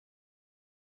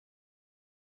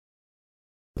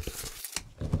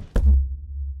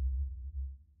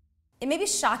It may be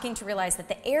shocking to realize that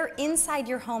the air inside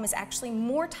your home is actually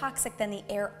more toxic than the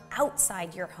air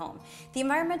outside your home. The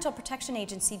Environmental Protection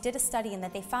Agency did a study and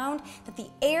that they found that the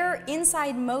air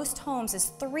inside most homes is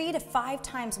 3 to 5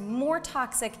 times more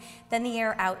toxic than the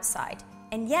air outside.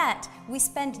 And yet, we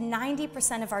spend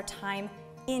 90% of our time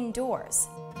indoors.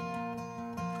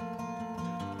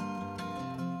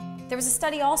 There was a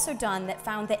study also done that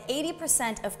found that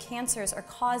 80% of cancers are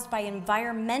caused by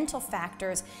environmental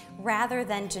factors rather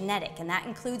than genetic, and that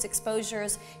includes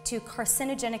exposures to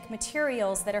carcinogenic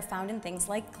materials that are found in things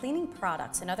like cleaning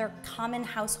products and other common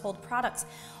household products.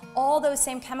 All those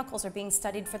same chemicals are being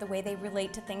studied for the way they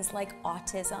relate to things like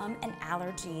autism and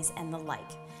allergies and the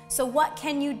like. So what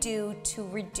can you do to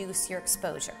reduce your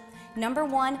exposure? Number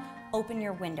one, open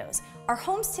your windows. Our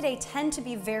homes today tend to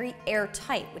be very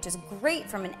airtight, which is great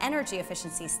from an energy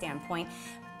efficiency standpoint,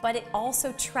 but it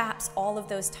also traps all of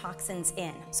those toxins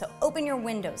in. So open your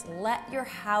windows, let your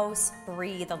house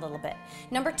breathe a little bit.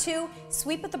 Number two,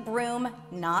 sweep with a broom,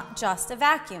 not just a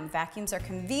vacuum. Vacuums are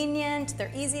convenient,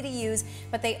 they're easy to use,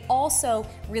 but they also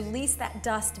release that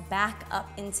dust back up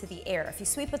into the air. If you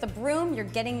sweep with a broom, you're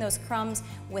getting those crumbs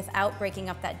without breaking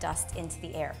up that dust into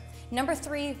the air. Number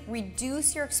three,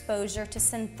 reduce your exposure to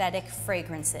synthetic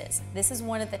fragrances. This is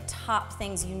one of the top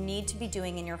things you need to be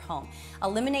doing in your home.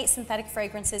 Eliminate synthetic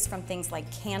fragrances from things like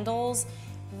candles,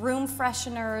 room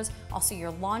fresheners, also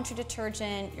your laundry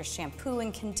detergent, your shampoo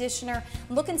and conditioner.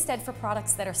 Look instead for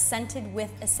products that are scented with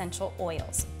essential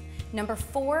oils. Number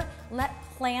four, let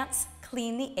plants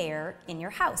clean the air in your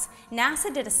house.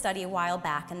 NASA did a study a while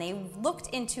back and they looked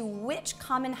into which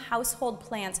common household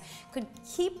plants could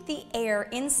keep the air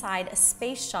inside a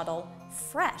space shuttle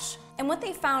fresh. And what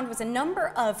they found was a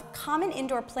number of common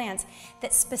indoor plants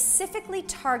that specifically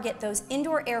target those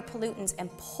indoor air pollutants and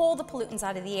pull the pollutants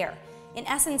out of the air. In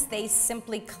essence, they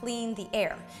simply clean the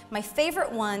air. My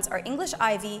favorite ones are English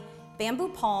ivy, bamboo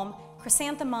palm,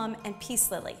 chrysanthemum, and peace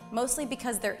lily, mostly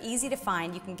because they're easy to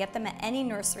find. You can get them at any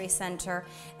nursery center,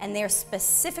 and they're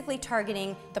specifically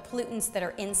targeting the pollutants that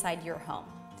are inside your home.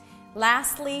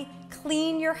 Lastly,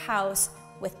 clean your house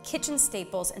with kitchen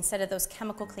staples instead of those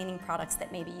chemical cleaning products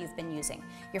that maybe you've been using.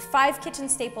 Your 5 kitchen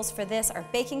staples for this are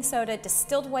baking soda,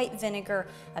 distilled white vinegar,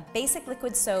 a basic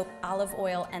liquid soap, olive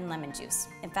oil, and lemon juice.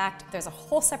 In fact, there's a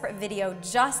whole separate video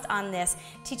just on this,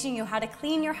 teaching you how to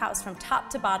clean your house from top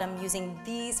to bottom using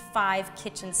these 5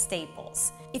 kitchen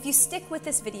staples. If you stick with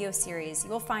this video series, you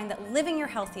will find that living your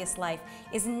healthiest life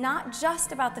is not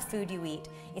just about the food you eat,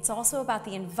 it's also about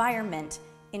the environment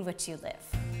in which you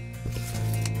live.